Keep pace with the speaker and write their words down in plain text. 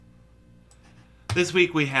This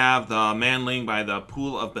week we have the man laying by the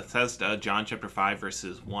Pool of Bethesda, John chapter 5,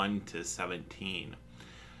 verses 1 to 17.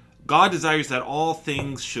 God desires that all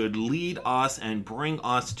things should lead us and bring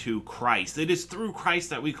us to Christ. It is through Christ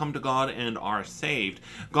that we come to God and are saved.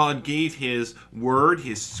 God gave His Word,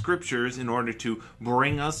 His Scriptures, in order to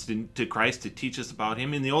bring us to Christ, to teach us about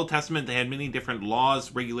Him. In the Old Testament, they had many different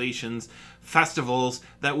laws, regulations, festivals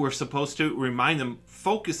that were supposed to remind them,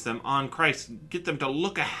 focus them on Christ, get them to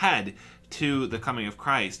look ahead to the coming of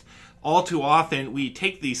Christ. All too often, we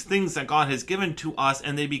take these things that God has given to us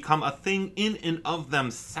and they become a thing in and of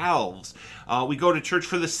themselves. We go to church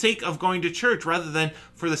for the sake of going to church rather than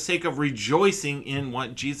for the sake of rejoicing in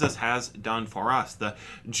what Jesus has done for us. The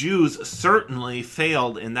Jews certainly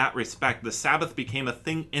failed in that respect. The Sabbath became a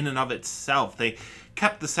thing in and of itself. They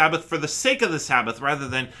kept the Sabbath for the sake of the Sabbath rather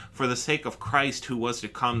than for the sake of Christ who was to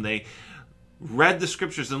come. They read the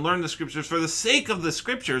Scriptures and learned the Scriptures for the sake of the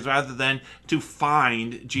Scriptures rather than to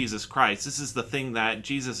find Jesus Christ. This is the thing that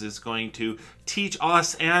Jesus is going to teach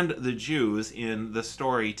us and the Jews in the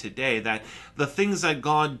story today, that the things that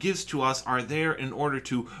God gives to us are there in order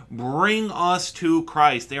to bring us to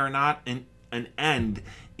Christ. They are not an end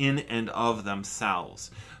in and of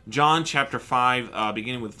themselves. John chapter 5,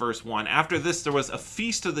 beginning with verse 1. After this, there was a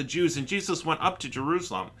feast of the Jews, and Jesus went up to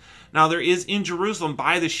Jerusalem. Now there is in Jerusalem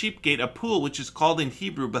by the sheep gate a pool, which is called in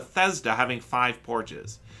Hebrew Bethesda, having 5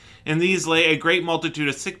 porches. In these lay a great multitude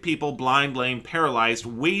of sick people, blind, lame, paralyzed,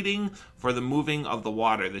 waiting for the moving of the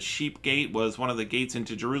water. The sheep gate was one of the gates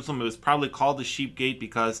into Jerusalem. It was probably called the sheep gate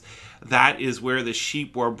because that is where the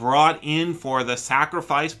sheep were brought in for the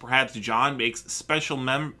sacrifice. Perhaps John makes special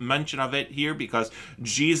mention of it here because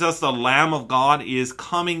Jesus, the Lamb of God, is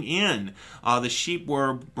coming in. The sheep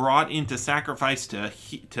were brought into sacrifice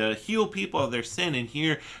to heal people of their sin, and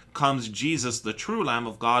here comes Jesus, the true Lamb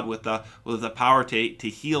of God, with the power to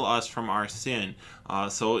heal us from our sin.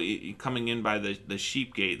 So coming in by the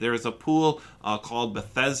sheep gate. There is a pool called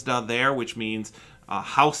Bethesda there, which means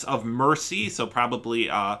house of mercy. So probably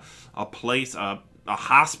a place, a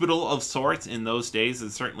hospital of sorts in those days.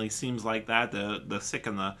 It certainly seems like that. The sick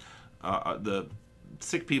and the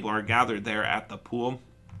sick people are gathered there at the pool.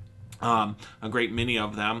 A great many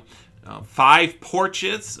of them. 5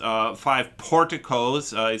 porches, 5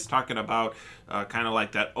 porticos. He's talking about kind of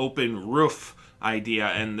like that open roof idea,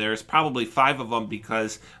 and there's probably 5 of them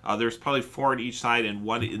because there's probably 4 on each side and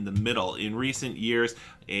 1 in the middle. In recent years,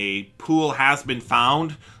 a pool has been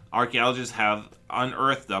found. Archaeologists have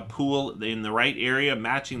unearthed a pool in the right area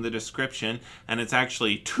matching the description, and it's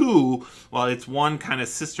actually 2. Well, it's one kind of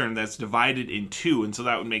cistern that's divided in 2, and so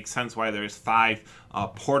that would make sense why there's 5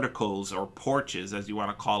 porticos or porches, as you want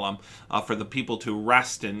to call them, for the people to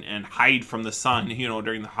rest and hide from the sun,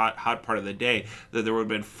 during the hot part of the day. That there would have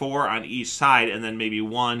been 4 on each side and then maybe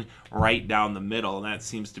 1 right down the middle, and that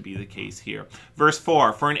seems to be the case here. Verse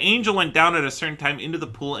 4, for an angel went down at a certain time into the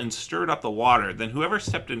pool and stirred up the water. Then whoever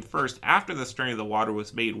stepped in first after the stirring of the water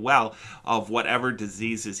was made well of whatever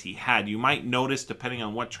diseases he had. You might notice, depending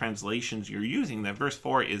on what translations you're using, that verse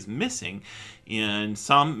 4 is missing in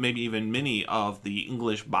some, maybe even many of the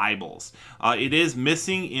English Bibles. It is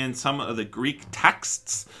missing in some of the Greek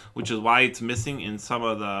texts, which is why it's missing in some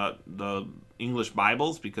of the English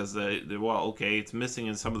Bibles, because it's missing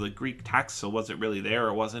in some of the Greek texts, so was it really there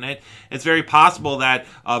or wasn't it? It's very possible that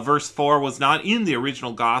verse 4 was not in the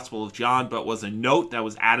original Gospel of John, but was a note that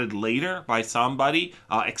was added later by somebody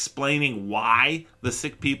explaining why the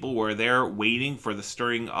sick people were there waiting for the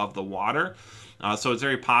stirring of the water. So it's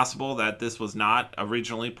very possible that this was not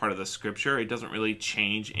originally part of the scripture. It doesn't really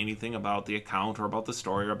change anything about the account or about the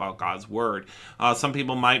story or about God's word. Some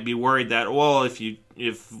people might be worried that, well,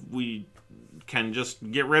 if we can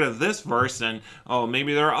just get rid of this verse, then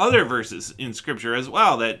maybe there are other verses in scripture as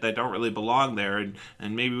well that don't really belong there,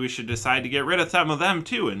 and maybe we should decide to get rid of some of them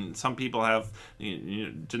too. And some people have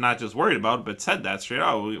not just worried about it, but said that straight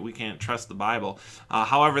out. We can't trust the Bible.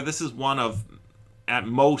 However, this is one of, at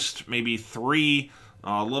most, maybe 3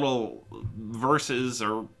 little verses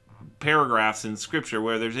or paragraphs in scripture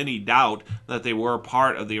where there's any doubt that they were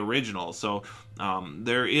part of the original. So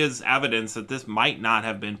there is evidence that this might not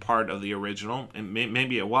have been part of the original, and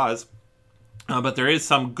maybe it was, but there is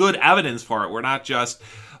some good evidence for it. We're not just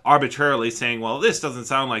arbitrarily saying, well, this doesn't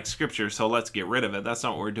sound like scripture, so let's get rid of it. That's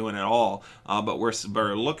not what we're doing at all. But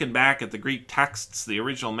we're looking back at the Greek texts, the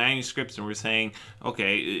original manuscripts, and we're saying,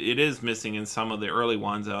 okay, it is missing in some of the early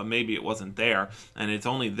ones. Maybe it wasn't there. And it's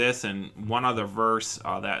only this and one other verse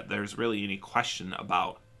that there's really any question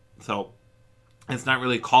about. So it's not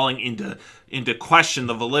really calling into question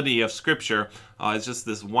the validity of scripture. It's just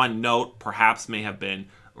this one note perhaps may have been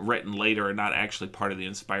written later and not actually part of the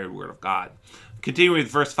inspired Word of God. Continuing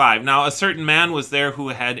with verse 5. Now a certain man was there who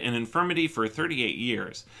had an infirmity for 38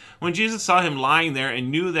 years. When Jesus saw him lying there and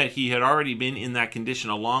knew that he had already been in that condition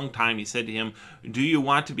a long time, he said to him, "Do you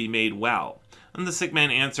want to be made well?" And the sick man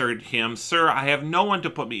answered him, "Sir, I have no one to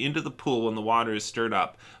put me into the pool when the water is stirred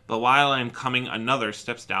up, but while I am coming, another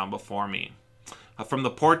steps down before me." From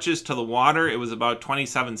the porches to the water, it was about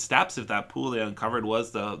 27 steps, if that pool they uncovered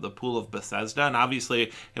was the Pool of Bethesda. And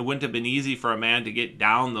obviously, it wouldn't have been easy for a man to get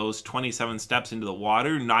down those 27 steps into the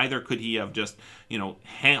water. Neither could he have just,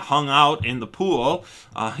 hung out in the pool.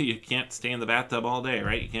 You can't stay in the bathtub all day,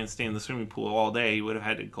 right? You can't stay in the swimming pool all day. He would have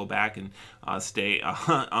had to go back and stay,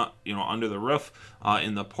 under the roof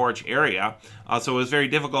in the porch area. So it was very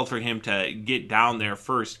difficult for him to get down there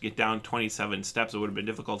first, get down 27 steps. It would have been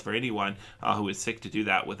difficult for anyone who was sick to do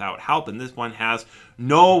that without help. And this one has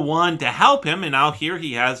no one to help him. And now here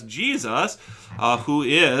he has Jesus, who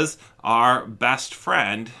is our best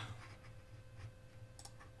friend.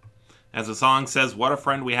 As the song says, what a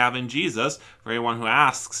friend we have in Jesus. For anyone who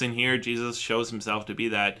asks, and here Jesus shows himself to be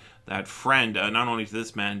that friend, not only to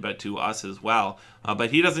this man, but to us as well.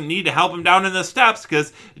 But he doesn't need to help him down in the steps,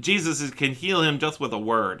 because Jesus can heal him just with a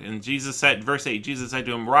word. And Jesus said, verse 8, Jesus said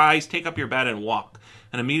to him, "Rise, take up your bed and walk."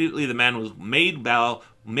 And immediately the man was made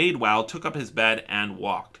well, took up his bed and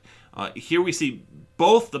walked. Here we see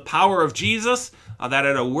both the power of Jesus, that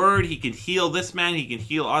at a word he can heal this man, he can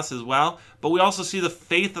heal us as well. But we also see the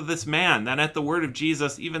faith of this man, that at the word of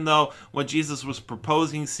Jesus, even though what Jesus was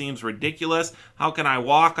proposing seems ridiculous, how can I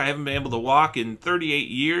walk? I haven't been able to walk in 38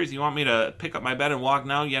 years. You want me to pick up my bed and walk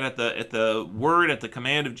now? Yet at the word, at the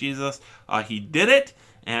command of Jesus, he did it,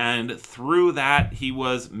 and through that he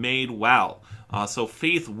was made well. So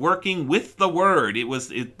faith working with the word.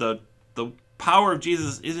 The power of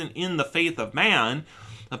Jesus isn't in the faith of man.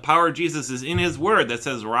 The power of Jesus is in his word that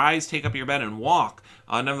says, "Rise, take up your bed and walk."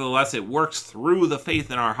 Nevertheless, it works through the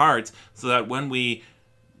faith in our hearts, so that when we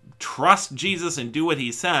trust Jesus and do what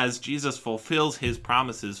he says, Jesus fulfills his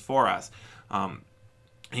promises for us.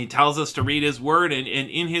 He tells us to read his word, and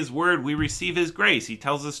in his word we receive his grace. He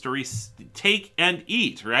tells us to take and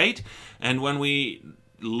eat, right? And when we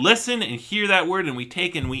listen and hear that word and we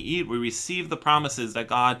take and we eat, we receive the promises that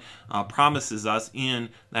God promises us in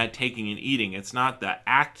that taking and eating. It's not the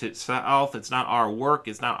act itself, it's not our work,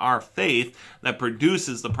 it's not our faith that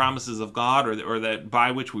produces the promises of God or that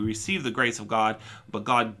by which we receive the grace of God, but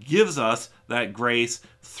God gives us that grace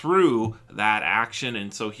through that action.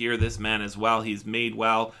 And so here this man as well, he's made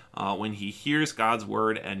well when he hears God's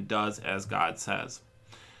word and does as God says.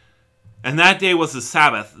 And that day was the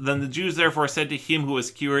Sabbath. Then the Jews therefore said to him who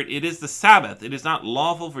was cured, "It is the Sabbath. It is not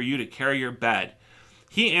lawful for you to carry your bed."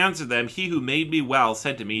 He answered them, "He who made me well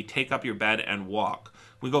said to me, 'Take up your bed and walk.'"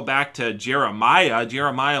 We go back to Jeremiah.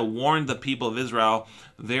 Jeremiah warned the people of Israel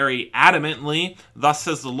very adamantly. "Thus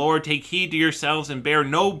says the Lord, take heed to yourselves and bear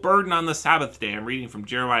no burden on the Sabbath day." I'm reading from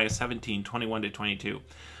Jeremiah 17:21-22.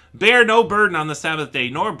 "Bear no burden on the Sabbath day,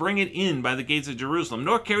 nor bring it in by the gates of Jerusalem,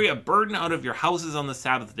 nor carry a burden out of your houses on the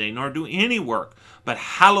Sabbath day, nor do any work, but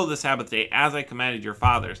hallow the Sabbath day as I commanded your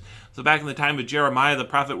fathers." So back in the time of Jeremiah, the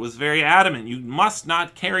prophet was very adamant. You must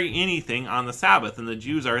not carry anything on the Sabbath. And the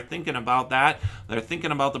Jews are thinking about that. They're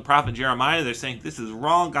thinking about the prophet Jeremiah. They're saying, this is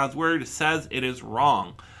wrong. God's word says it is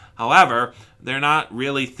wrong. However, they're not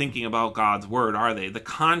really thinking about God's word, are they? The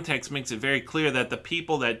context makes it very clear that the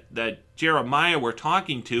people that Jeremiah were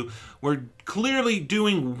talking to were clearly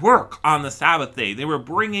doing work on the Sabbath day. They were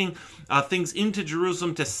bringing things into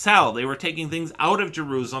Jerusalem to sell. They were taking things out of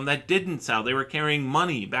Jerusalem that didn't sell. They were carrying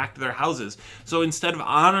money back to their houses. So instead of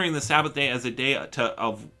honoring the Sabbath day as a day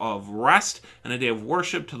of rest and a day of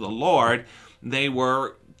worship to the Lord, they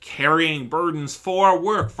were carrying burdens for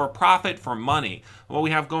work, for profit, for money. What we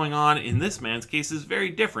have going on in this man's case is very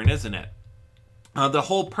different, isn't it? The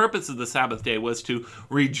whole purpose of the Sabbath day was to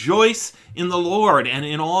rejoice in the Lord and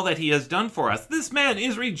in all that he has done for us. This man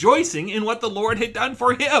is rejoicing in what the Lord had done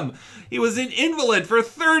for him. He was an invalid for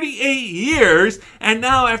 38 years, and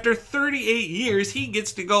now after 38 years, he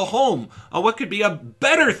gets to go home. What could be a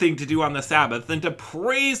better thing to do on the Sabbath than to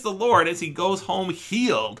praise the Lord as he goes home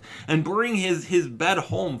healed and bring his bed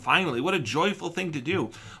home finally? What a joyful thing to do.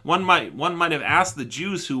 One might have asked the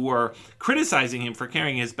Jews who were criticizing him for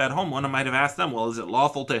carrying his bed home, one might have asked them, well, is it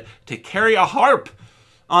lawful to carry a harp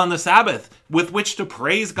on the Sabbath with which to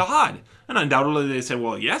praise God? And undoubtedly they said,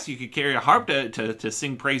 well, yes, you could carry a harp to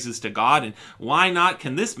sing praises to God, and why not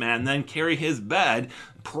can this man then carry his bed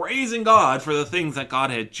praising God for the things that God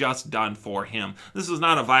had just done for him? This was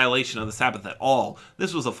not a violation of the Sabbath at all.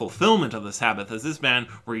 This was a fulfillment of the Sabbath, as this man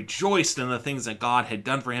rejoiced in the things that God had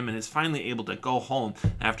done for him and is finally able to go home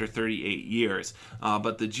after 38 years.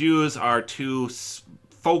 But the Jews are too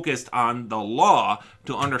focused on the law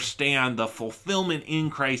to understand the fulfillment in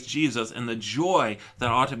Christ Jesus and the joy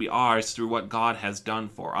that ought to be ours through what God has done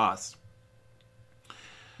for us.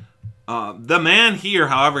 The man here,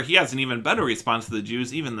 however, he has an even better response to the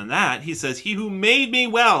Jews even than that. He says, "He who made me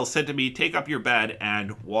well said to me, 'Take up your bed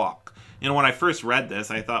and walk.'" When I first read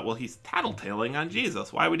this, I thought, well, he's tattletaling on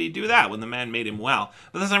Jesus. Why would he do that when the man made him well?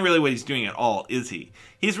 But that's not really what he's doing at all, is he?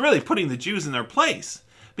 He's really putting the Jews in their place.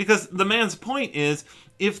 Because the man's point is,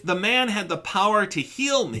 if the man had the power to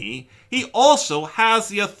heal me, he also has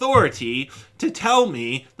the authority to tell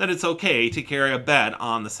me that it's okay to carry a bed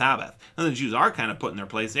on the Sabbath. And the Jews are kind of put in their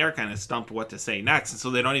place. They are kind of stumped what to say next. And so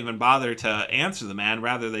they don't even bother to answer the man.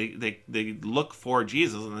 Rather, they look for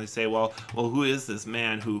Jesus and they say, well, who is this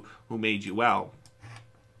man who made you well?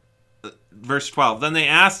 Verse 12, then they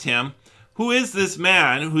asked him, "Who is this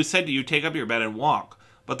man who said to you, 'Take up your bed and walk'?"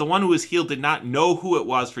 But the one who was healed did not know who it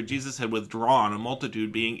was, for Jesus had withdrawn, a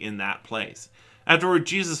multitude being in that place. Afterward,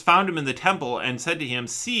 Jesus found him in the temple and said to him,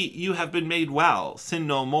 "See, you have been made well. Sin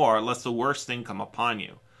no more, lest the worst thing come upon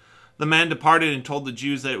you." The man departed and told the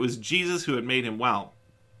Jews that it was Jesus who had made him well.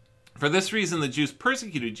 For this reason, the Jews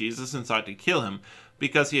persecuted Jesus and sought to kill him,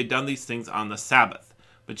 because he had done these things on the Sabbath.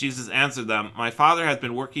 But Jesus answered them, "My Father has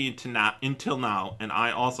been working until now, and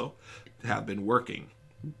I also have been working."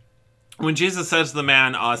 When Jesus says to the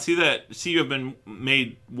man, see you have been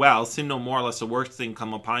made well, sin no more, lest the worst thing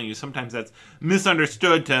come upon you. Sometimes that's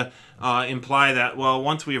misunderstood to imply that, well,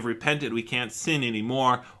 once we have repented, we can't sin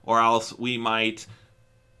anymore, or else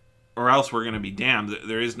we're going to be damned.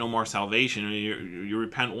 There is no more salvation. You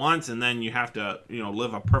repent once, and then you have to,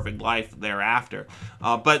 live a perfect life thereafter.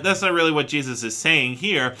 But that's not really what Jesus is saying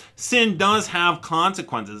here. Sin does have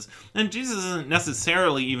consequences, and Jesus isn't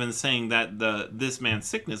necessarily even saying that this man's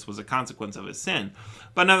sickness was a consequence of his sin.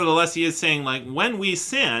 But nevertheless, he is saying, when we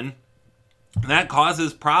sin, that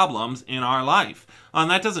causes problems in our life. And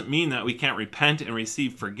that doesn't mean that we can't repent and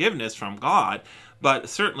receive forgiveness from God, but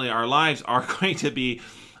certainly our lives are going to be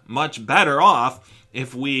much better off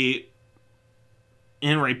if we,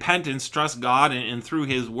 in repentance, trust God and through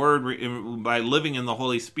his word, by living in the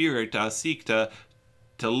Holy Spirit, seek to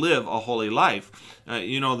live a holy life.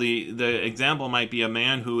 The example might be a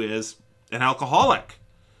man who is an alcoholic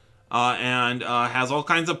and has all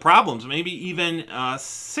kinds of problems, maybe even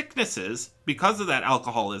sicknesses because of that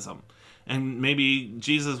alcoholism. And maybe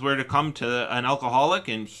Jesus were to come to an alcoholic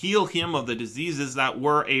and heal him of the diseases that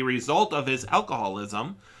were a result of his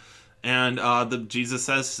alcoholism. And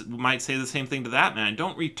Jesus might say the same thing to that man.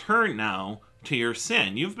 Don't return now to your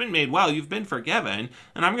sin. You've been made well. You've been forgiven.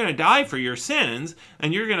 And I'm going to die for your sins.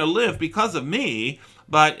 And you're going to live because of me.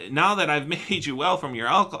 But now that I've made you well from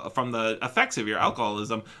the effects of your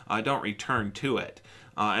alcoholism, don't return to it.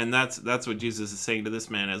 And that's what Jesus is saying to this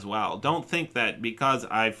man as well. Don't think that because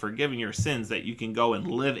I've forgiven your sins that you can go and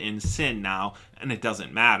live in sin now and it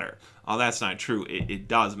doesn't matter. That's not true. It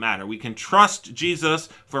does matter. We can trust Jesus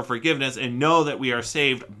for forgiveness and know that we are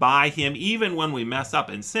saved by him even when we mess up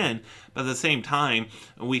and sin. But at the same time,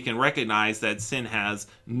 we can recognize that sin has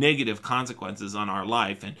negative consequences on our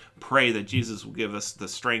life and pray that Jesus will give us the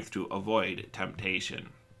strength to avoid temptation.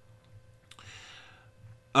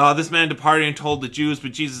 This man departed and told the Jews,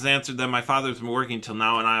 but Jesus answered them, "My Father has been working till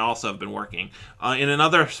now, and I also have been working." In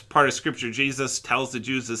another part of Scripture, Jesus tells the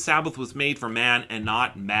Jews the Sabbath was made for man and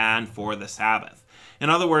not man for the Sabbath. In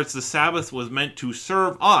other words, the Sabbath was meant to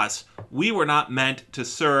serve us. We were not meant to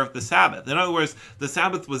serve the Sabbath. In other words, the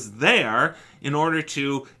Sabbath was there in order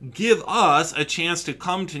to give us a chance to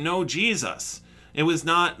come to know Jesus. It was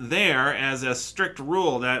not there as a strict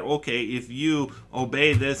rule that, okay, if you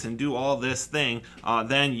obey this and do all this thing,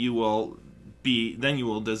 then you will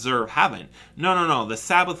deserve heaven. No. The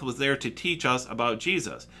Sabbath was there to teach us about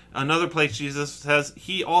Jesus. Another place Jesus says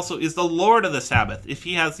he also is the Lord of the Sabbath. If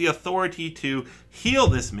he has the authority to heal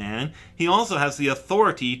this man, he also has the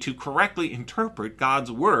authority to correctly interpret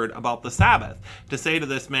God's word about the Sabbath. To say to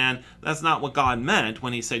this man, that's not what God meant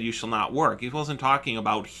when he said you shall not work. He wasn't talking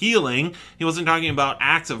about healing. He wasn't talking about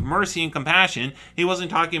acts of mercy and compassion. He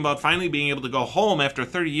wasn't talking about finally being able to go home after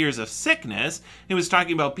 30 years of sickness. He was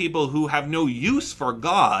talking about people who have no use for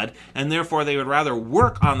God, and therefore they would rather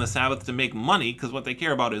work on the Sabbath to make money, because what they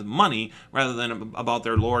care about is money, rather than about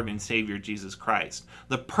their Lord and Savior Jesus Christ.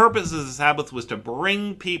 The purpose of the Sabbath was to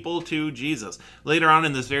bring people to Jesus. Later on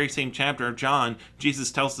in this very same chapter of John,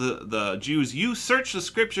 Jesus tells the Jews, "You search the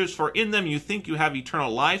scriptures, for in them you think you have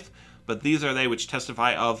eternal life, but these are they which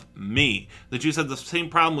testify of me." The Jews had the same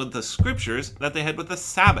problem with the scriptures that they had with the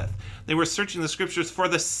Sabbath. They were searching the scriptures for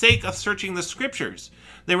the sake of searching the scriptures.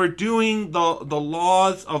 They were doing the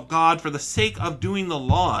laws of God for the sake of doing the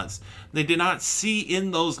laws. They did not see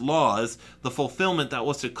in those laws the fulfillment that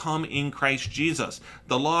was to come in Christ Jesus.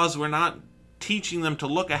 The laws were not teaching them to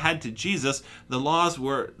look ahead to Jesus. They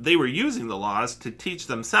were using the laws to teach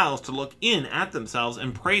themselves to look in at themselves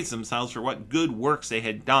and praise themselves for what good works they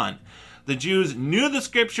had done. The Jews knew the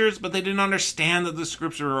scriptures, but they didn't understand that the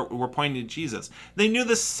scriptures were pointing to Jesus. They knew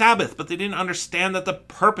the Sabbath, but they didn't understand that the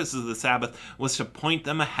purpose of the Sabbath was to point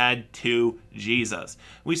them ahead to Jesus.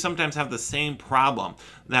 We sometimes have the same problem,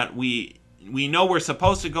 that we know we're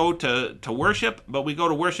supposed to go to worship, but we go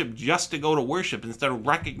to worship just to go to worship, instead of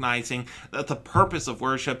recognizing that the purpose of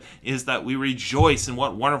worship is that we rejoice in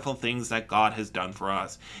what wonderful things that God has done for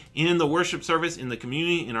us. In the worship service, in the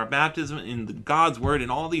community, in our baptism, in God's word, in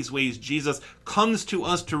all these ways, Jesus comes to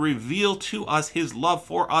us to reveal to us his love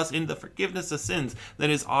for us in the forgiveness of sins that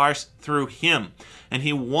is ours through him. And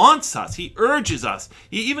he wants us, he urges us,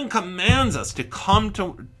 he even commands us to come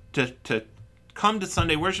to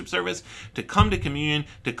Sunday worship service, to come to communion,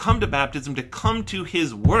 to come to baptism, to come to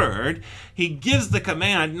his word. He gives the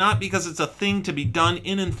command not because it's a thing to be done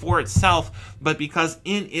in and for itself, but because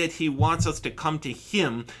in it he wants us to come to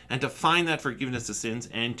him and to find that forgiveness of sins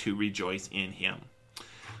and to rejoice in him.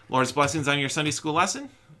 Lord's blessings on your Sunday school lesson.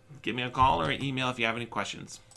 Give me a call or an email if you have any questions.